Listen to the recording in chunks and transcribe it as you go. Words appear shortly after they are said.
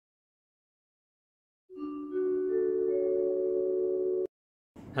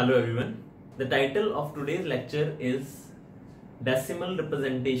Hello everyone. The title of today's lecture is Decimal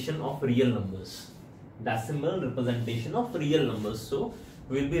Representation of Real Numbers. Decimal representation of real numbers. So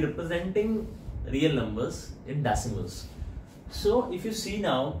we will be representing real numbers in decimals. So if you see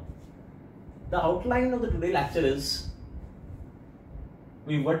now, the outline of the today lecture is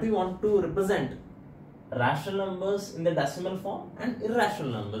what we want to represent: rational numbers in the decimal form and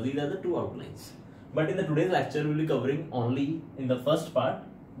irrational numbers. These are the two outlines. But in the today's lecture, we will be covering only in the first part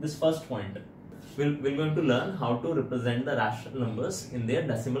this first point. We're going to learn how to represent the rational numbers in their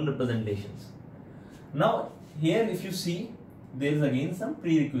decimal representations. Now here if you see, there is again some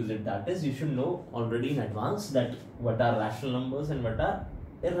prerequisite, that is you should know already in advance that what are rational numbers and what are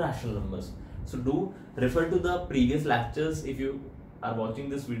irrational numbers. So do refer to the previous lectures if you are watching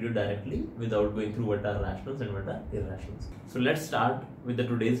this video directly without going through what are rationals and what are irrationals. So let's start with the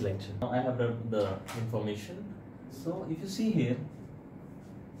today's lecture. Now I have the information. So if you see here,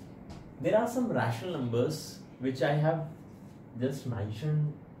 there are some rational numbers which I have just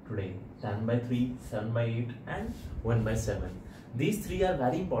mentioned today: 10 by 3, 7 by 8 and 1 by 7. These three are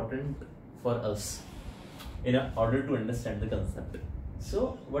very important for us in order to understand the concept.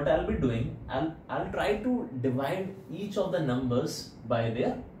 So what I'll be doing, I'll try to divide each of the numbers by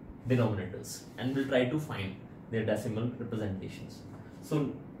their denominators and we'll try to find their decimal representations.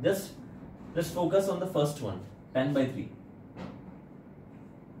 So just let's focus on the first one, 10 by 3.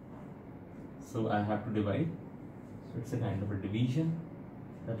 So I have to divide. So it's a kind of a division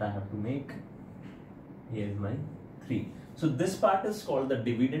that I have to make. Here is my 3. So this part is called the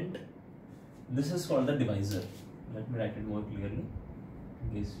dividend. This is called the divisor. Let me write it more clearly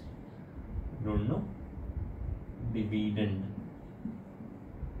in case you don't know. Dividend,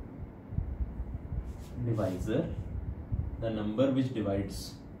 divisor, the number which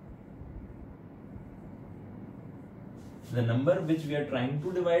divides. The number which we are trying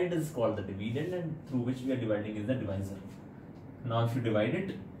to divide is called the dividend, and through which we are dividing is the divisor. Now if you divide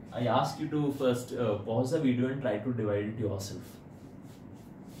it, I ask you to first pause the video and try to divide it yourself.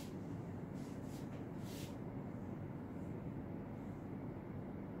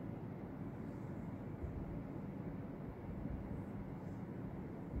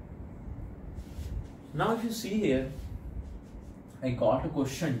 Now if you see here, I got a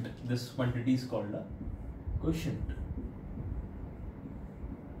quotient. This quantity is called a quotient.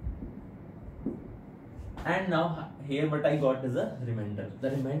 And now here what I got is a remainder.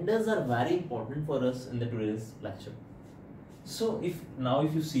 The remainders are very important for us in the today's lecture. So if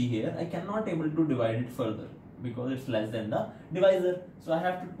you see here, I cannot able to divide it further because it's less than the divisor. So I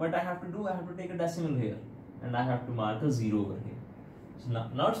have to take a decimal here and I have to mark a 0 over here. So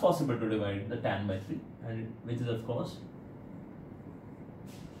now it's possible to divide the 10 by 3, and which is of course,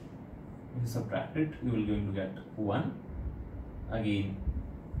 if you subtract it, you will going to get 1. Again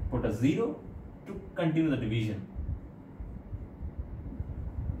put a 0 to continue the division.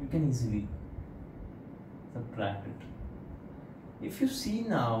 You can easily subtract it. If you see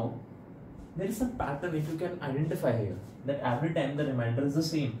now, there is some pattern if you can identify here, that every time the remainder is the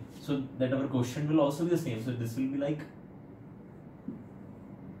same, so that our quotient will also be the same. So this will be like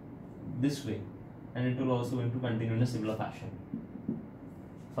this way, and it will also going to continue in a similar fashion.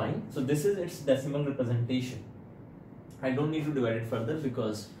 Fine. So this is its decimal representation. I don't need to divide it further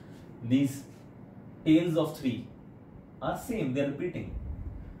because these tails of 3 are same, they are repeating.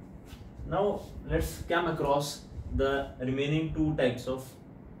 Now let's come across the remaining 2 types of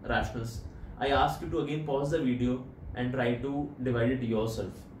rationals. I ask you to again pause the video and try to divide it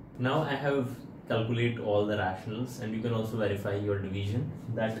yourself. Now I have calculated all the rationals, and you can also verify your division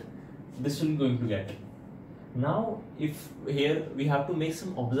that this will going to get. Now if here we have to make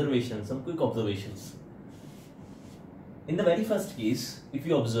some observations, some quick observations. In the very first case, if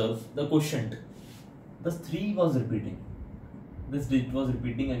you observe the quotient, the 3 was repeating. This digit was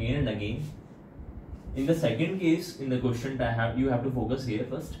repeating again and again. In the second case, in the quotient, you have to focus here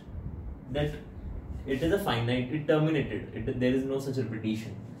first that it is a finite, it terminated, there is no such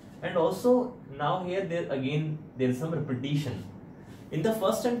repetition. And also now here there is some repetition. In the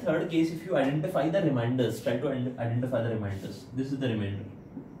first and third case, if you identify the reminders, try to identify the reminders. This is the remainder.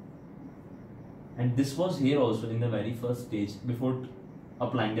 And this was here also in the very first stage before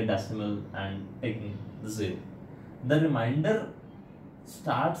applying the decimal and taking the 0. The remainder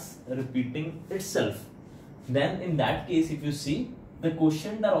starts repeating itself. Then in that case, if you see, the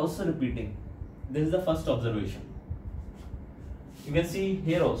quotient are also repeating. This is the first observation. You can see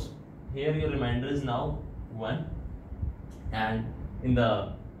here also. Here your remainder is now 1, and in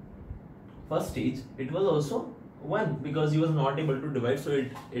the first stage it was also 1 because he was not able to divide, so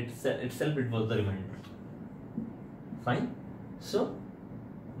it was the remainder. Fine. So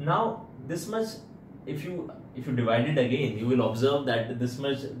Now this much, if you divide it again, you will observe that this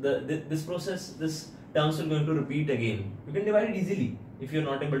much, this process, this terms will going to repeat again. You can divide it easily. If you are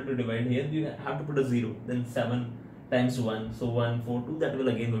not able to divide here, you have to put a 0. Then 7 times 1, so 1, 4, 2, that will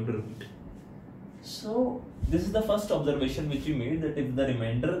again going to repeat. So this is the first observation which we made, that if the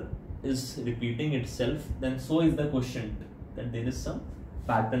remainder is repeating itself, then so is the quotient, that there is some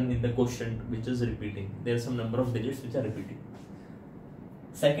pattern in the quotient which is repeating. There are some number of digits which are repeating.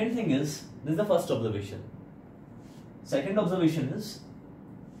 Second thing is, this is the first observation. Second observation is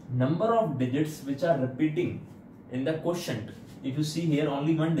number of digits which are repeating in the quotient. If you see here,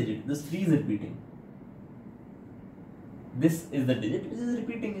 only one digit, this 3 is repeating. This is the digit which is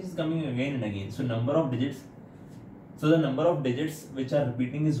repeating, is coming again and again. So number of digits, so the number of digits which are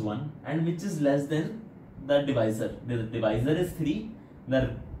repeating is 1, and which is less than the divisor. The divisor is 3,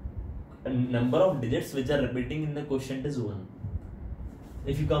 the number of digits which are repeating in the quotient is 1.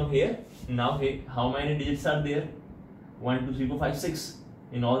 If you come here, now here, how many digits are there? 1, 2, 3, 4, 5, 6.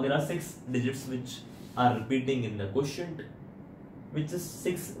 In all there are 6 digits which are repeating in the quotient, which is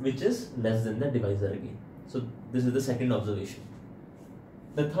 6, which is less than the divisor again. So this is the second observation.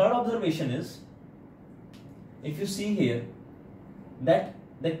 The third observation is, if you see here, that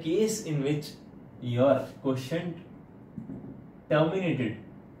the case in which your quotient terminated,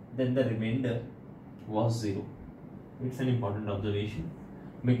 then the remainder was 0. It's an important observation,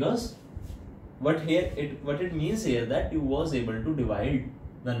 because what it means here, that you was able to divide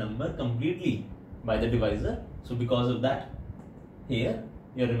the number completely by the divisor. So because of that, here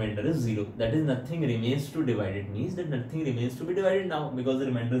your remainder is 0. That is, nothing remains to divide. It means that nothing remains to be divided now, because the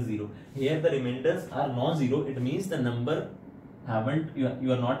remainder is 0. Here the remainders are non-zero. It means the number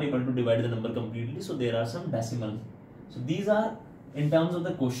you are not able to divide the number completely. So there are some decimals. So these are, in terms of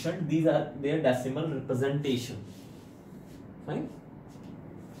the quotient, these are their decimal representation. Fine.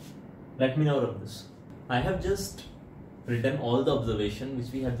 Let me now rub this. I have just written all the observation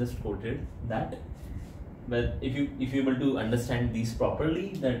which we have just quoted, that but if you able to understand these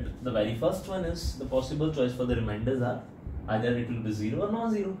properly, that the very first one is, the possible choice for the remainders are either it will be 0 or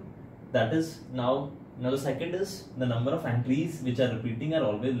non-zero. That is, now the second is, the number of entries which are repeating are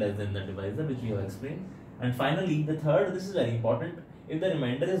always less than the divisor, which we have explained. And finally, the third, this is very important, if the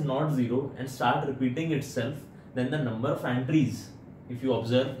remainder is not 0 and start repeating itself, then the number of entries, if you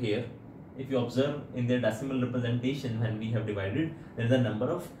observe here, if you observe in their decimal representation when we have divided, there is a number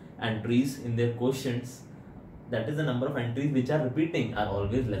of entries in their quotients, that is the number of entries which are repeating are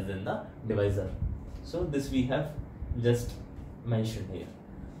always less than the divisor. So this we have just mentioned here.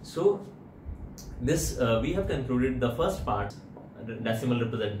 So this we have concluded the first part, decimal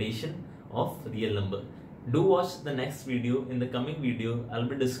representation of real number. Do watch the next video. In the coming video, I'll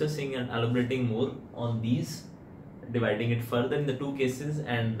be discussing and elaborating more on these, dividing it further in the 2 cases,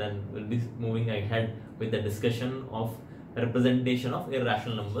 and then we'll be moving ahead with the discussion of representation of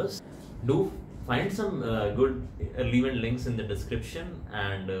irrational numbers. Do find some good relevant links in the description,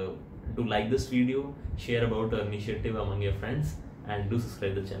 and do like this video, share about our initiative among your friends, and do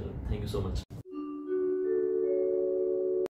subscribe the channel. Thank you so much.